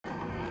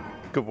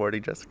Good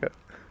morning, Jessica.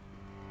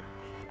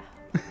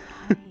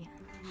 Hi.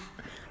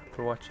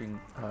 We're watching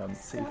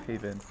Safe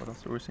Haven. What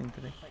else are we seeing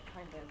today?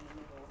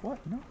 What?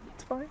 No,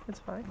 it's fine. It's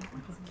fine.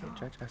 Can't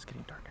judge. It's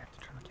getting dark. I have to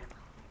turn the camera.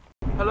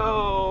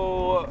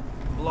 Hello,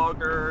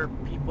 vlogger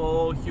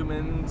people,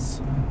 humans.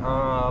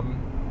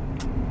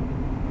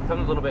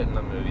 Filmed a little bit in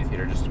the movie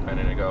theater just a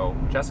minute ago.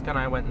 Jessica and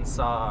I went and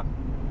saw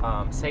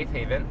Safe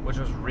Haven, which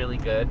was really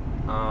good.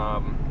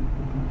 I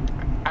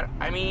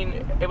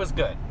mean, it was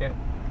good.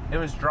 It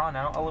was drawn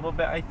out a little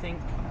bit, I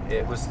think.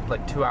 It was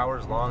like 2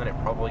 hours long, and it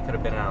probably could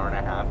have been an hour and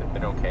a half. It'd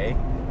been okay.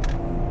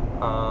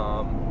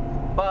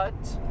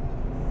 But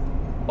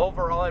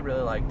overall, I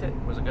really liked it.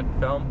 It was a good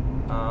film.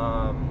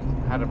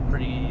 Had a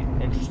pretty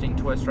interesting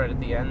twist right at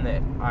the end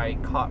that I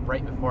caught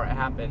right before it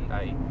happened.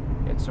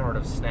 It sort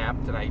of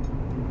snapped, and I,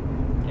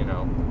 you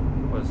know,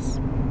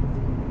 was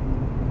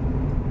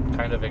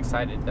kind of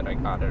excited that I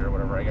got it or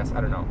whatever, I guess.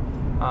 I don't know.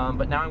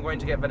 But now I'm going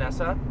to get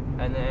Vanessa,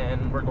 and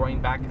then we're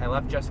going back. I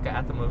left Jessica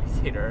at the movie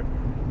theater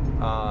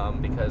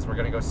because we're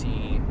going to go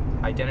see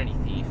Identity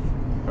Thief,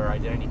 or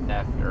Identity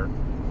Theft, or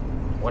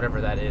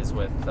whatever that is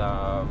with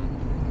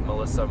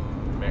Melissa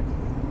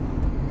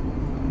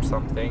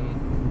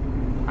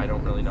something. I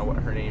don't really know what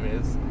her name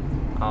is.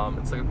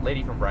 It's a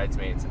lady from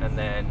Bridesmaids, and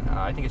then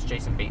I think it's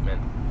Jason Bateman,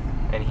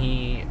 and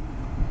he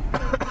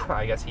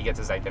I guess he gets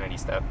his identity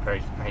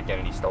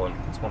stolen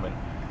from this woman.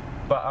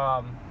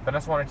 But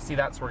Vanessa wanted to see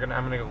that, so I'm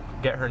gonna go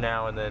get her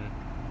now, and then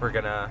we're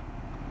gonna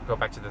go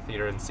back to the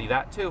theater and see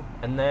that too,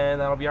 and then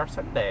that'll be our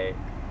Sunday.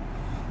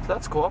 So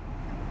that's cool.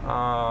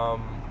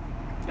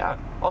 Yeah.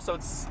 Also,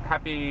 it's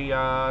happy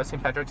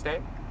St. Patrick's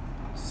Day,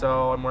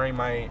 so I'm wearing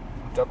my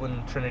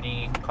Dublin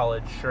Trinity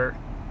College shirt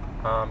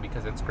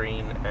because it's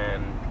green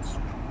and it's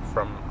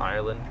from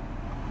Ireland.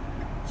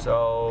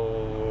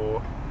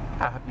 So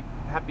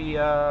happy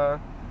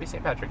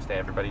St. Patrick's Day,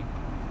 everybody.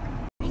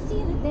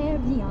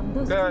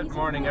 Good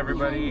morning,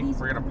 everybody.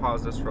 We're gonna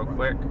pause this real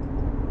quick.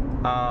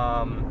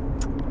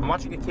 I'm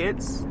watching the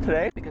kids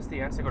today because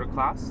they asked to go to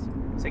class.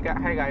 Say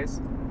hi,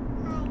 guys.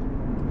 Hi.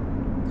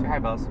 Say hi,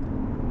 Bells.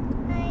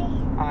 Hi.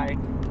 Hi.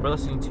 We're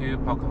listening to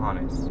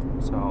Pocahontas,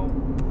 so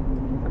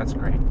that's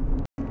great.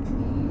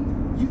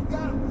 You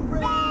got a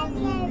friend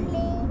in me.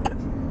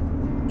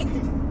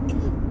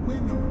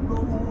 When you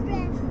roll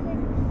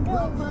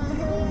my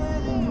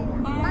head in your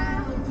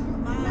mouth,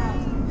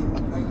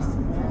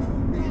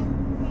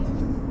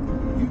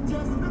 you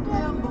just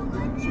remember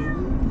the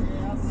truth.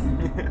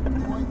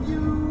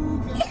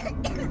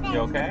 You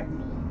okay?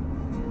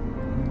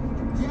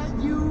 Yeah,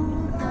 you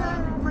got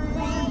a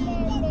friend in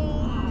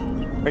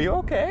me. Are you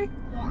okay?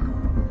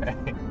 Yeah.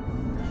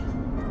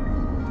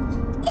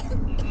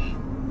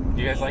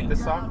 You guys like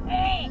this song?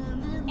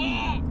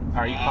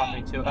 Are you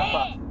coughing too?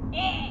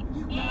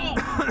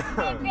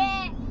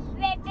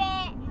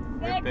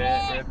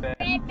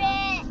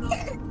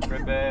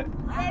 Rip it.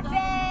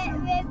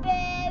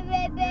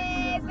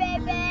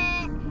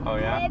 Oh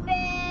yeah?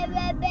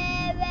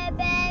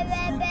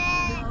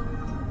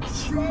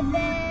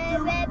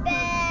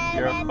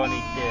 You're a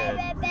funny kid.